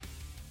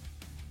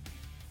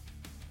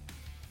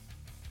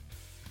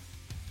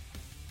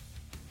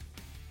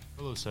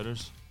Hello,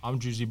 setters. I'm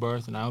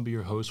Zebarth, and I'll be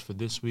your host for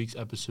this week's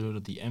episode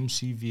of the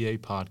MCVA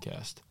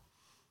podcast.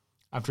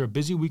 After a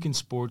busy week in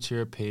sports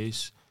here at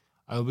Pace,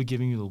 I will be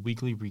giving you the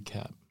weekly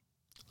recap.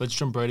 Let's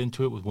jump right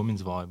into it with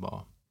women's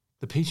volleyball.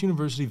 The Pace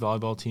University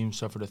volleyball team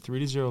suffered a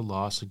 3-0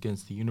 loss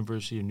against the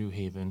University of New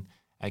Haven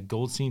at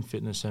Goldstein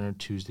Fitness Center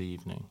Tuesday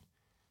evening.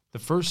 The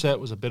first set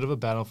was a bit of a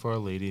battle for our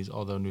ladies,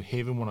 although New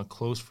Haven won a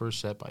close first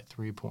set by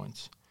 3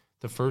 points.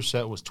 The first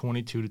set was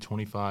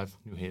 22-25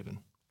 New Haven.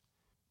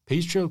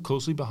 Pace trailed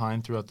closely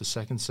behind throughout the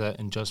second set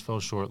and just fell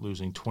short,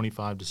 losing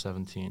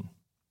 25-17.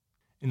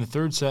 In the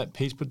third set,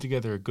 Pace put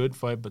together a good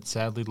fight but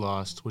sadly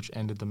lost, which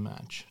ended the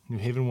match. New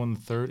Haven won the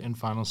third and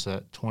final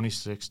set,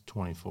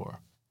 26-24.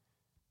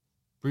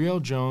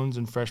 Brielle Jones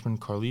and freshman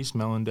Carlise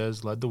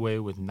Melendez led the way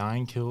with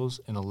 9 kills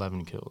and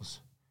 11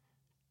 kills.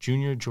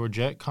 Junior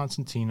Georgette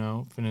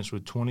Constantino finished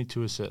with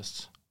 22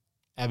 assists.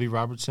 Abby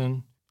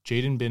Robertson,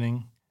 Jaden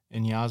Binning,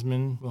 and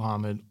Yasmin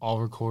Muhammad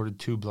all recorded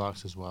 2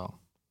 blocks as well.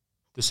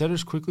 The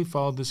setters quickly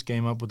followed this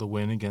game up with a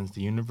win against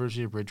the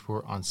University of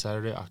Bridgeport on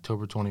Saturday,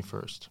 October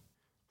 21st.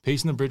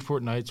 Pace and the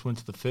Bridgeport Knights went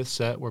to the 5th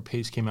set where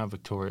Pace came out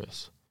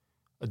victorious.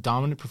 A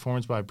dominant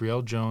performance by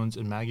Brielle Jones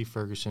and Maggie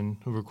Ferguson,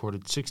 who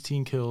recorded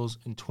 16 kills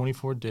and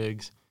 24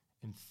 digs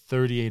and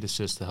 38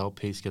 assists to help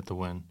Pace get the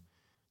win.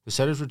 The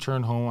setters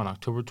returned home on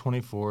October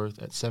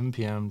 24th at 7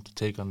 p.m. to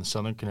take on the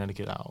Southern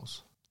Connecticut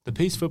Owls. The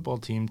Pace football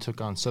team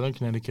took on Southern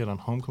Connecticut on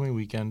homecoming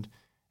weekend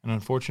and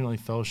unfortunately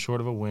fell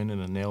short of a win in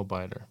a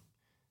nail-biter.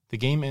 The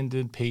game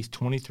ended Pace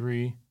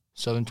 23,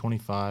 Southern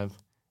 25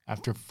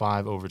 after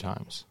 5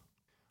 overtimes.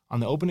 On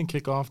the opening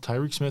kickoff,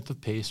 Tyreek Smith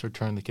of Pace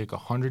returned the kick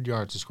 100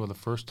 yards to score the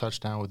first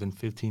touchdown within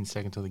 15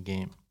 seconds of the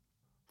game.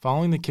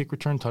 Following the kick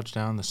return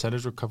touchdown, the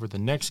setters recovered the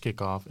next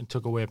kickoff and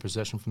took away a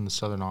possession from the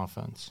Southern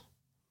offense.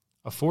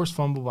 A forced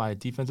fumble by a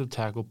defensive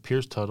tackle,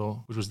 Pierce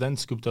Tuttle, which was then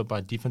scooped up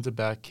by defensive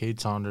back Cade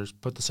Saunders,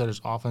 put the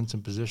setters' offense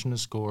in position to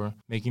score,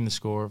 making the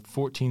score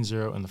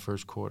 14-0 in the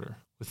first quarter.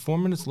 With 4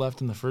 minutes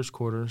left in the first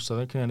quarter,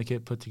 Southern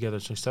Connecticut put together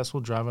a successful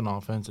drive on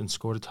offense and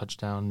scored a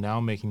touchdown, now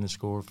making the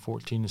score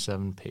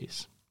 14-7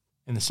 Pace.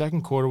 In the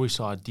second quarter, we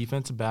saw a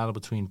defensive battle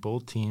between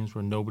both teams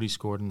where nobody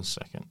scored in the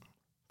second.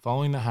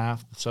 Following the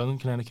half, the Southern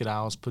Connecticut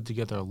Owls put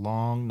together a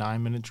long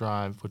 9-minute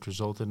drive, which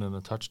resulted in a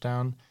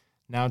touchdown,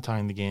 now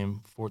tying the game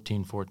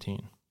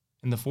 14-14.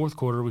 In the fourth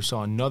quarter, we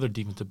saw another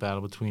defensive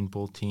battle between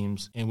both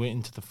teams and went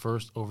into the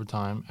first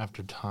overtime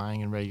after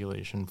tying in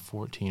regulation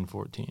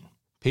 14-14.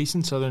 Pace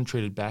and Southern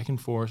traded back and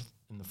forth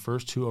in the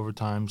first 2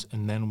 overtimes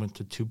and then went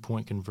to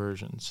 2-point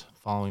conversions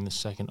following the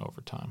second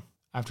overtime.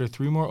 After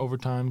 3 more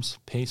overtimes,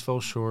 Pace fell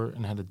short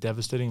and had a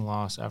devastating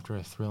loss after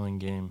a thrilling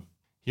game.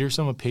 Here are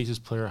some of Pace's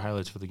player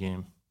highlights for the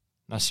game.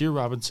 Nasir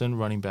Robinson,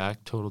 running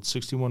back, totaled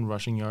 61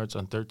 rushing yards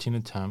on 13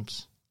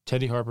 attempts.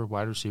 Teddy Harper,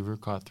 wide receiver,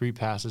 caught 3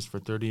 passes for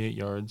 38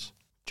 yards.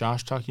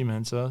 Josh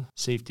Takimensa,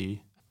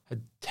 safety,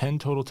 had 10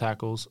 total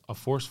tackles, a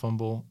forced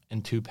fumble,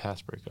 and 2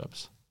 pass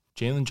breakups.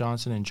 Jalen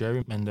Johnson and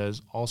Jerry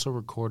Mendez also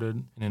recorded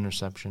an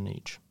interception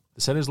each. The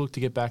setters look to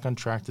get back on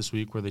track this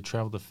week where they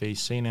travel to face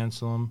St.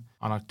 Anselm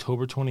on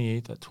October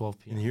 28th at 12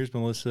 p.m. And here's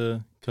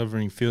Melissa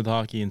covering field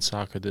hockey and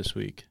soccer this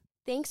week.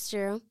 Thanks,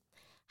 Drew.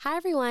 Hi,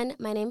 everyone.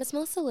 My name is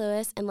Melissa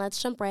Lewis, and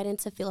let's jump right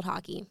into field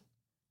hockey.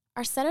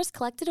 Our setters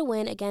collected a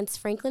win against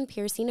Franklin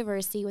Pierce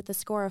University with a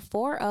score of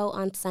 4-0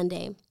 on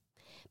Sunday.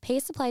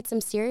 Pace applied some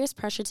serious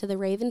pressure to the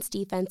Ravens'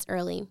 defense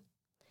early.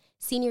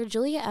 Senior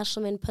Julia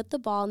Eshelman put the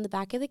ball in the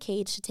back of the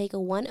cage to take a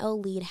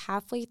 1-0 lead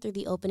halfway through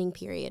the opening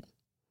period.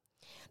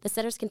 The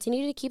setters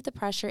continued to keep the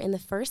pressure in the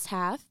first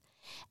half.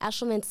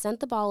 Eshelman sent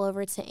the ball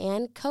over to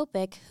Ann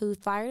Kopik, who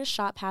fired a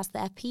shot past the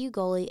FPU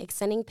goalie,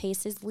 extending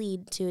Pace's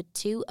lead to a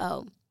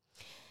 2-0.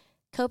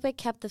 Kopik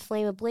kept the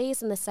flame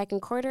ablaze in the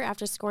second quarter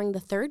after scoring the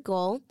third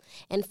goal.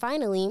 And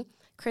finally,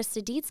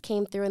 Krista Dietz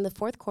came through in the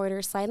fourth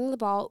quarter, sliding the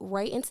ball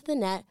right into the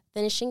net,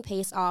 finishing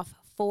Pace off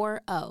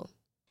 4-0.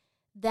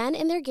 Then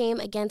in their game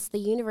against the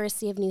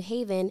University of New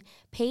Haven,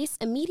 Pace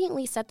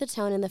immediately set the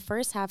tone in the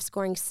first half,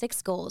 scoring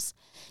 6 goals.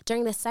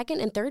 During the second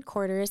and third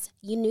quarters,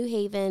 New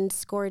Haven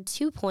scored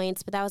 2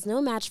 points, but that was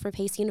no match for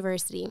Pace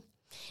University.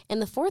 In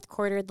the fourth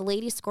quarter, the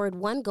ladies scored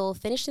 1 goal,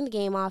 finishing the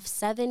game off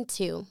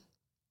 7-2.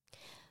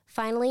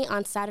 Finally,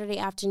 on Saturday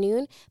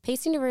afternoon,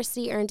 Pace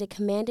University earned a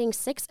commanding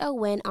 6-0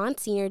 win on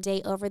Senior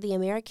Day over the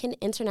American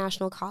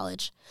International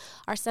College.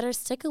 Our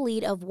setters took a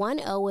lead of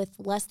 1-0 with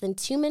less than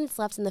 2 minutes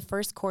left in the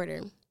first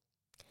quarter.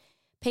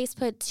 Pace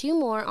put 2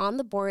 more on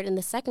the board in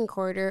the second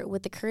quarter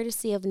with the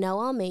courtesy of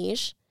Noel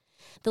Mage.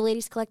 The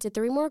ladies collected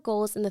 3 more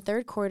goals in the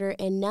third quarter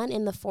and none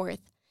in the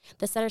fourth.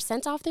 The setters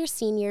sent off their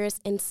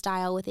seniors in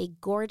style with a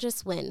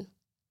gorgeous win.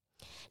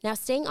 Now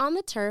staying on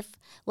the turf,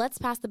 let's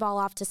pass the ball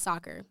off to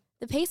soccer.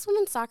 The Pace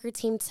women's soccer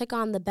team took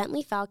on the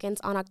Bentley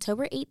Falcons on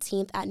October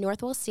 18th at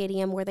Northwell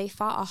Stadium, where they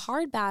fought a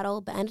hard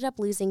battle but ended up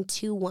losing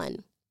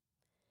 2-1.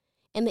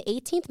 In the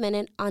 18th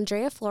minute,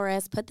 Andrea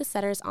Flores put the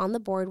setters on the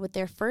board with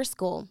their first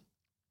goal.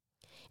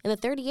 In the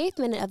 38th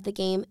minute of the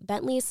game,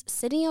 Bentley's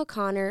Sydney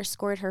O'Connor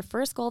scored her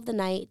first goal of the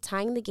night,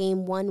 tying the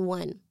game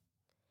 1-1.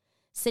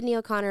 Sydney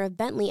O'Connor of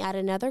Bentley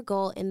added another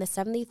goal in the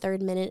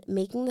 73rd minute,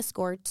 making the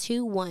score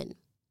 2-1.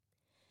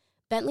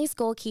 Bentley's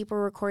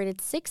goalkeeper recorded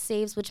 6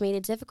 saves, which made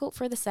it difficult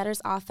for the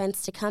Setters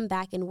offense to come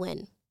back and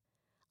win.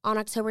 On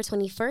October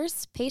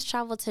 21st, Pace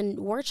traveled to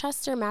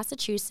Worcester,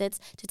 Massachusetts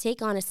to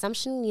take on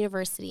Assumption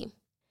University.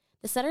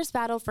 The Setters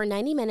battled for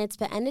 90 minutes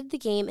but ended the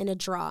game in a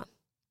draw.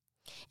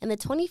 In the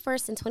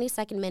 21st and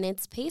 22nd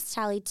minutes, Pace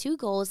tallied 2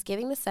 goals,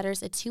 giving the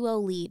Setters a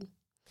 2-0 lead.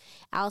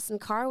 Allison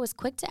Carr was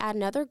quick to add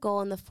another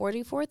goal in the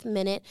 44th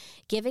minute,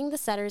 giving the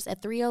Setters a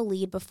 3-0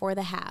 lead before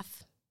the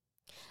half.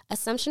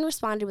 Assumption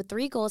responded with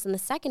 3 goals in the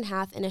second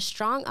half in a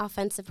strong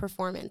offensive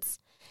performance.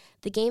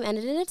 The game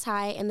ended in a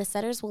tie, and the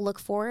Setters will look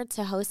forward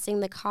to hosting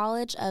the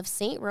College of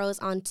St. Rose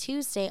on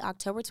Tuesday,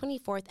 October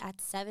 24th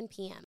at 7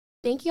 p.m.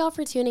 Thank you all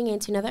for tuning in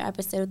to another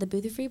episode of the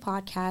Booth Free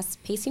Podcast,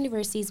 Pace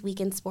University's Week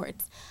in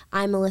Sports.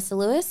 I'm Melissa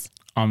Lewis.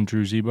 I'm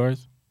Drew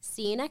Zebarth.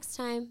 See you next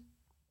time.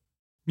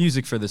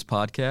 Music for this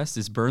podcast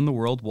is Burn the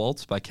World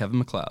Waltz by Kevin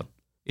MacLeod.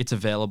 It's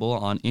available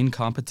on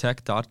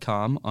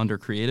incompetech.com under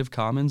Creative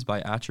Commons by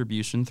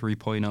Attribution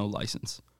 3.0 license.